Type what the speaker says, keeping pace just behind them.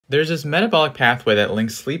There's this metabolic pathway that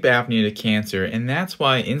links sleep apnea to cancer, and that's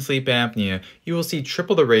why in sleep apnea, you will see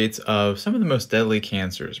triple the rates of some of the most deadly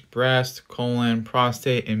cancers. Breast, colon,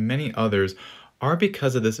 prostate, and many others are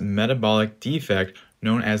because of this metabolic defect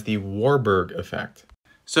known as the Warburg Effect.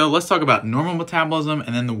 So let's talk about normal metabolism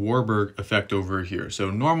and then the Warburg Effect over here. So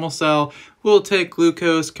normal cell will take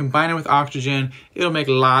glucose, combine it with oxygen, it'll make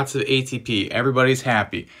lots of ATP. Everybody's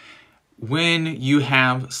happy. When you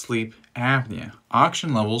have sleep apnea,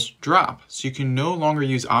 oxygen levels drop. So you can no longer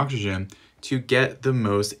use oxygen to get the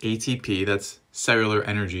most ATP, that's cellular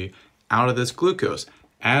energy, out of this glucose.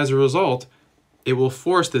 As a result, it will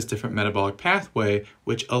force this different metabolic pathway,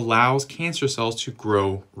 which allows cancer cells to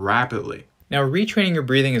grow rapidly. Now, retraining your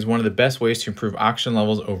breathing is one of the best ways to improve oxygen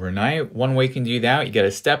levels overnight. One way you can do that, you get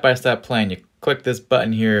a step-by-step plan. You click this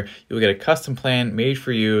button here, you'll get a custom plan made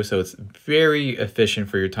for you, so it's very efficient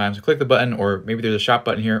for your time. So click the button, or maybe there's a shop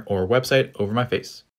button here or website over my face.